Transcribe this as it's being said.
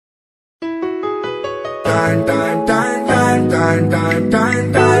Dun dun dun dun dun dun dun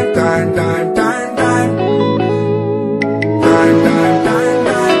dun dun dun dun dun. Dun dun dun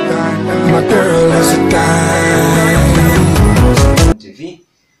dun dun dun. My girl is a dime. TV.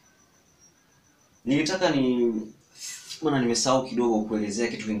 Nilitaka nimesahau kidogo kuelezea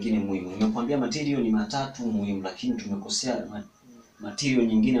kitu kingine muhimu. Nimekuambia material ni matatu muhimu, lakini tumekosea material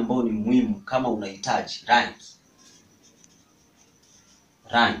nyingine ambayo ni muhimu kama unahitaji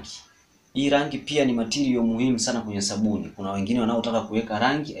rangi. Hii rangi pia ni material muhimu sana kwenye sabuni. Kuna wengine wanaotaka kuweka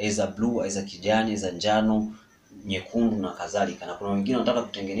rangi aidha blue, aidha kijani, aidha njano, nyekundu na kadhalika. Na kuna wengine wanataka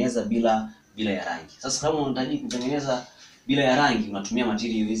kutengeneza bila ya rangi. Sasa kama unahitaji kutengeneza bila ya rangi, unatumia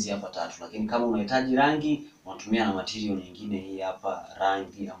material hizi hapa tatu. Lakini kama unahitaji rangi, unatumia na material nyingine hii hapa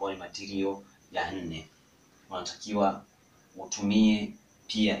rangi ambayo ni material ya 4. Unatakiwa utumie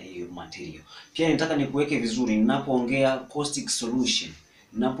pia hiyo material. Pia nataka nikuweke vizuri ninapoongea caustic solution.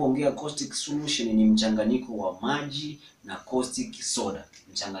 Ninapoongea caustic solution ni mchanganyiko wa maji na caustic soda.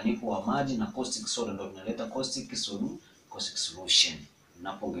 Mchanganyiko wa maji na caustic soda ndio unaleta caustic solution.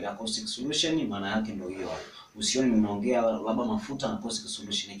 Ninapoongelea caustic solution maana yake ndio hiyo. Usione ninaongea labda mafuta na caustic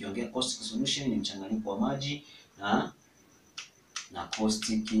solution. Nikiongea caustic solution ni mchanganyiko wa maji na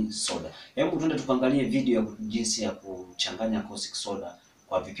caustic soda. Hebu tuende tukaangalie video ya jinsi ya kuchanganya caustic soda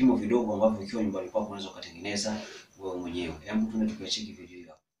kwa vipimo vidogo ambavyo ukiwa nyumbani kwako unaweza kutengeneza wewe mwenyewe. Hebu tuende tukacheki video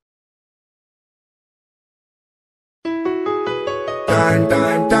hiyo. Dun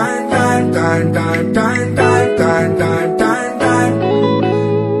dun dun dun dun dun dun dun dun dun dun dun.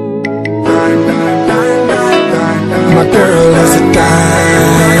 Dun dun dun dun dun dun. My girl is a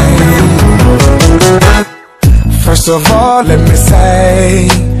dime. First of all, let me say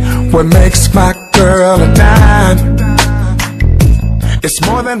what makes my girl a dime. It's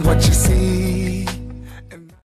more than what you see.